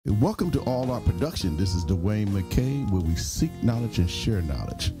Welcome to All Art Production. This is Dwayne McKay, where we seek knowledge and share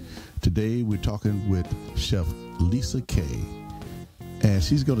knowledge. Today we're talking with Chef Lisa Kaye, and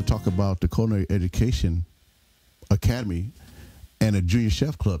she's going to talk about the Culinary Education Academy and a Junior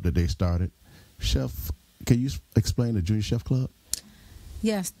Chef Club that they started. Chef, can you explain the Junior Chef Club?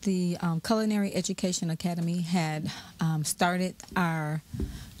 Yes, the Culinary Education Academy had started our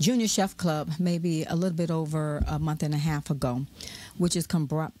Junior Chef Club maybe a little bit over a month and a half ago, which is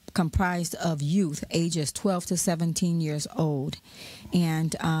comprised of youth ages 12 to 17 years old.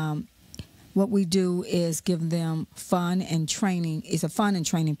 And what we do is give them fun and training. It's a fun and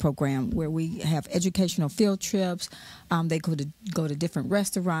training program where we have educational field trips. They go to different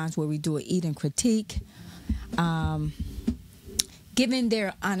restaurants where we do an eat and critique. Giving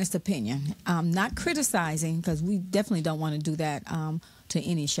their honest opinion, not criticizing, because we definitely don't want to do that to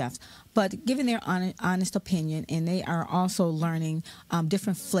any chefs, but giving their honest opinion, and they are also learning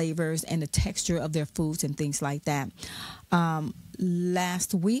different flavors and the texture of their foods and things like that.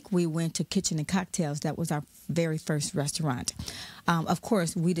 Last week, we went to Kitchen and Cocktails. That was our very first restaurant. Of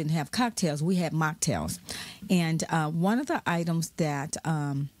course, we didn't have cocktails. We had mocktails. And one of the items that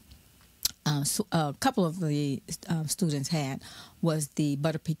a couple of the students had was the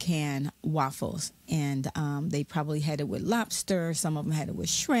butter pecan waffles, and they probably had it with lobster. Some of them had it with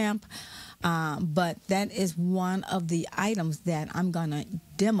shrimp, but that is one of the items that I'm gonna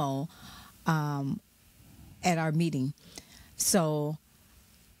demo at our meeting. So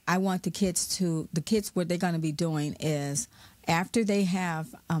I want the kids what they're gonna be doing is, after they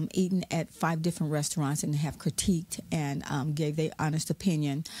have eaten at 5 different restaurants and have critiqued and gave their honest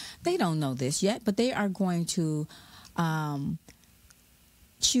opinion, they don't know this yet, but they are going to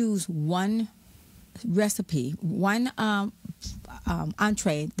choose one recipe, one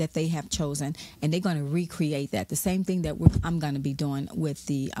entree that they have chosen, and they're going to recreate that. The same thing that I'm going to be doing with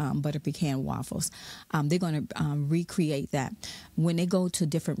the butter pecan waffles. They're going to recreate that. When they go to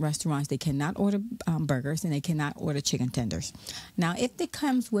different restaurants, they cannot order burgers and they cannot order chicken tenders. Now, if it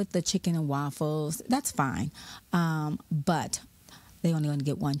comes with the chicken and waffles, that's fine, but they're only going to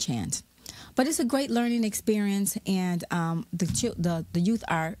get one chance. But it's a great learning experience, and the youth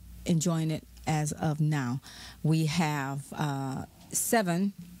are enjoying it as of now. We have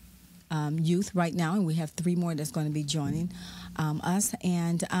 7 youth right now, and we have 3 more that's going to be joining us.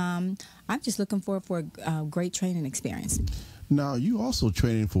 And I'm just looking forward for a great training experience. Now, you also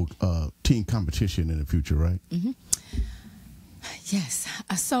training for team competition in the future, right? Mm-hmm. Yes.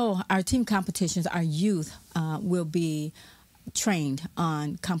 So our team competitions, our youth will be trained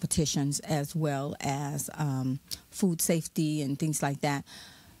on competitions as well as food safety and things like that.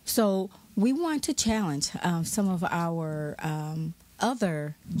 So we want to challenge some of our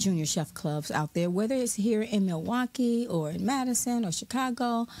other junior chef clubs out there, whether it's here in Milwaukee or in Madison or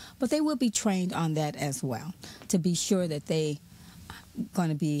Chicago, but they will be trained on that as well to be sure that they are going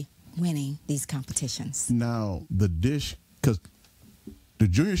to be winning these competitions. Now, the dish, because the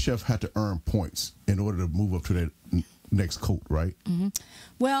junior chef had to earn points in order to move up to that next coat, right? Mm-hmm.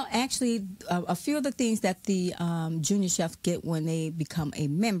 Well, actually, a few of the things that the junior chefs get when they become a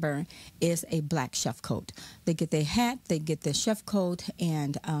member is a black chef coat. They get their hat, they get their chef coat,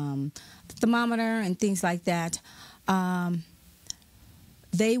 and thermometer and things like that.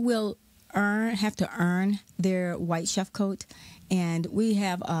 They will have to earn their white chef coat, and we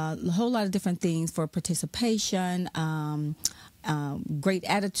have a whole lot of different things for participation, great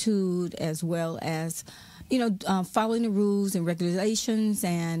attitude, as well as following the rules and regulations,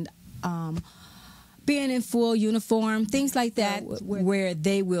 and being in full uniform, things like that, where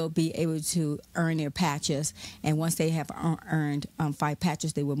they will be able to earn their patches. And once they have earned 5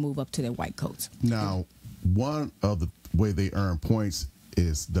 patches, they will move up to their white coats. Now, one of the way they earn points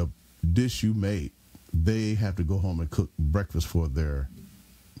is the dish you made. They have to go home and cook breakfast for their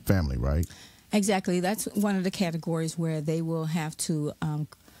family, right? Exactly. That's one of the categories where they will have to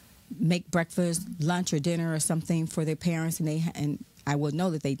make breakfast, lunch, or dinner or something for their parents, and I will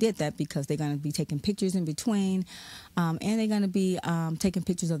know that they did that because they're going to be taking pictures in between, and they're going to be taking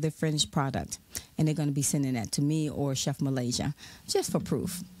pictures of their finished product, and they're going to be sending that to me or Chef Malaysia just for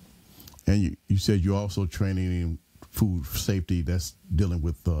proof. And you said you're also training in food safety. That's dealing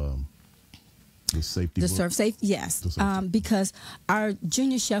with the safety. The serve safe, yes, because our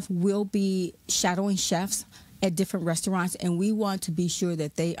junior chef will be shadowing chefs at different restaurants, and we want to be sure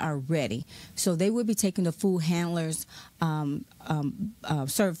that they are ready. So they will be taking the food handlers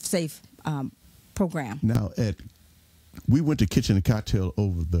serve safe program. Now, we went to Kitchen and Cocktail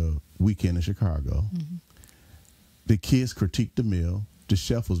over the weekend in Chicago.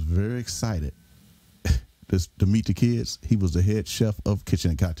 to meet the kids. He was the head chef of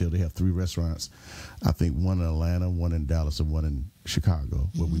Kitchen and Cocktail. They have 3 restaurants. I think one in Atlanta, one in Dallas, and one in Chicago,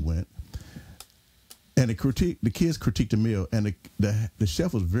 where we went. And the kids critiqued the meal, and the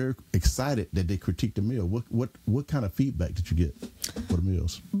chef was very excited that they critiqued the meal. What kind of feedback did you get for the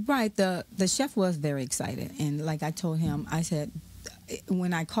meals? Right, the chef was very excited, and like I told him, I said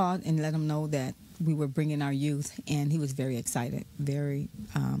when I called and let him know that we were bringing our youth, and he was very excited, very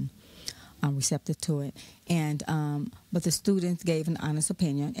receptive to it. And but the students gave an honest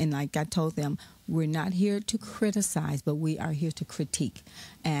opinion, and like I told them, we're not here to criticize, but we are here to critique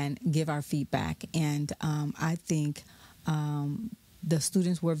and give our feedback. And I think the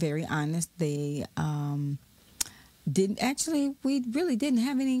students were very honest. They we really didn't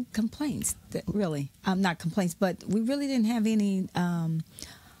have any complaints. Not complaints, but we really didn't have any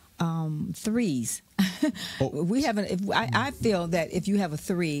threes. We haven't. I feel that if you have a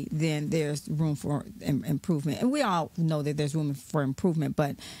 3, then there's room for improvement, and we all know that there's room for improvement.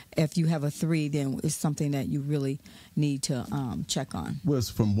 But if you have a 3, then it's something that you really need to check on. Well, it's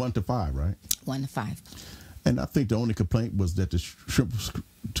from 1 to 5, right? 1 to 5. And I think the only complaint was that the shrimp was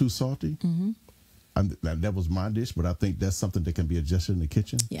too salty. Mm-hmm. That was my dish, but I think that's something that can be adjusted in the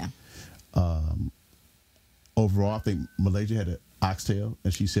kitchen. Yeah. Overall, I think Malaysia had an oxtail,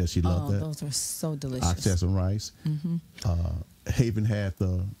 and she said she loved that. Those are so delicious. Oxtails and rice. Mm-hmm. Haven had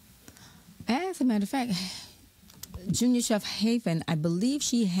the... As a matter of fact, Junior Chef Haven, I believe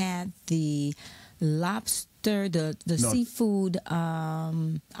she had the lobster, seafood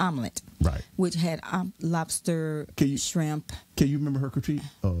omelet. Right. Which had lobster, shrimp. Can you remember her critique?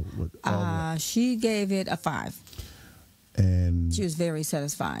 She gave it a 5. And she was very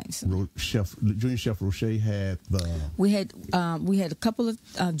satisfied. Junior Chef Roche had the... We had a couple of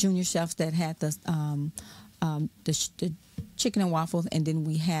junior chefs that had the chicken and waffles, and then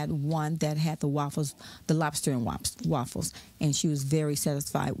we had one that had the waffles, the lobster and waffles, and she was very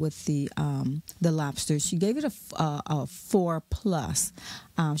satisfied with the lobster. She gave it a 4+.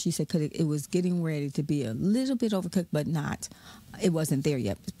 She said it was getting ready to be a little bit overcooked, but not. It wasn't there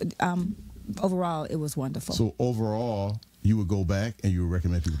yet. But overall, it was wonderful. So overall, you would go back and you would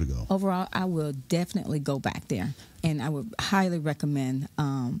recommend people to go? Overall, I will definitely go back there, and I would highly recommend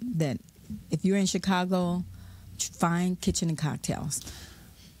that if you're in Chicago, find Kitchen and Cocktails.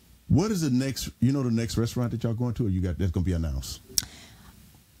 What is the next? You know the next restaurant that y'all going to, or that's going to be announced?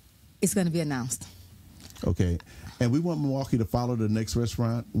 It's going to be announced. Okay, and we want Milwaukee to follow the next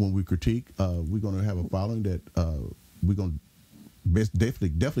restaurant when we critique. We're going to have a following that we're going to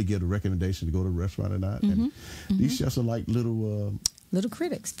definitely give a recommendation to go to the restaurant or not. Mm-hmm. And these chefs are like little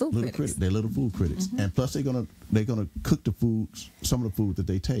critics, food critics. They're little food critics, and plus they're gonna cook the foods, some of the food that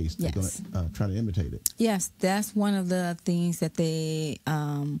they taste. Yes. They're gonna try to imitate it. Yes, that's one of the things that they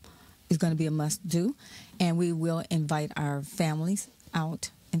is going to be a must do, and we will invite our families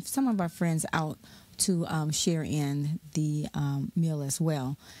out and some of our friends out to share in the meal as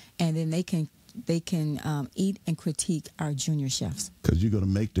well, and then they can eat and critique our junior chefs. Because you're gonna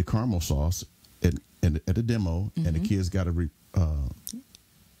make the caramel sauce at the demo, and the kids got to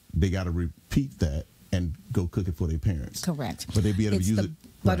they got to repeat that and go cook it for their parents. Correct. But they be able to use it.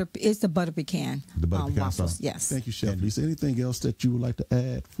 It's the butter pecan. The butter pecan waffles. sauce. Yes. Thank you, Chef Lisa. Anything else that you would like to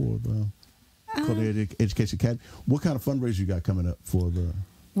add for the Culinary Education Academy? What kind of fundraiser you got coming up for the?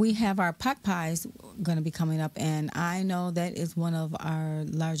 We have our pot pies going to be coming up, and I know that is one of our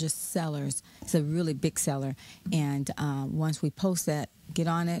largest sellers. It's a really big seller, and once we post that, get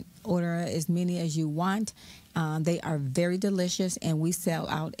on it, order as many as you want. They are very delicious, and we sell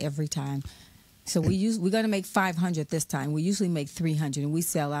out every time. So we're going to make 500 this time. We usually make 300, and we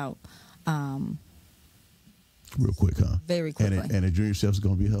sell out real quick, huh? Very quickly. And the junior chef's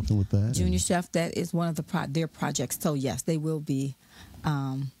going to be helping with that. Junior chef, that is one of their projects. So yes, they will be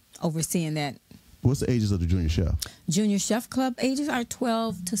overseeing that. What's the ages of the junior chef? Junior chef club ages are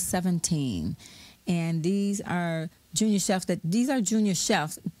 12 to 17, and these are junior chefs. These are junior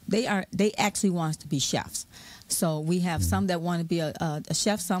chefs. They actually want to be chefs. So we have some that want to be a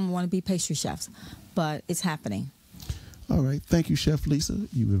chef, some want to be pastry chefs, but it's happening. All right, thank you, Chef Lisa.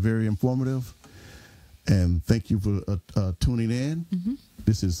 You were very informative, and thank you for tuning in. Mm-hmm.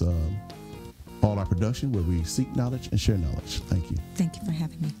 This is All Our Production, where we seek knowledge and share knowledge. Thank you. Thank you for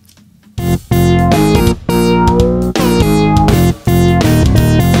having me.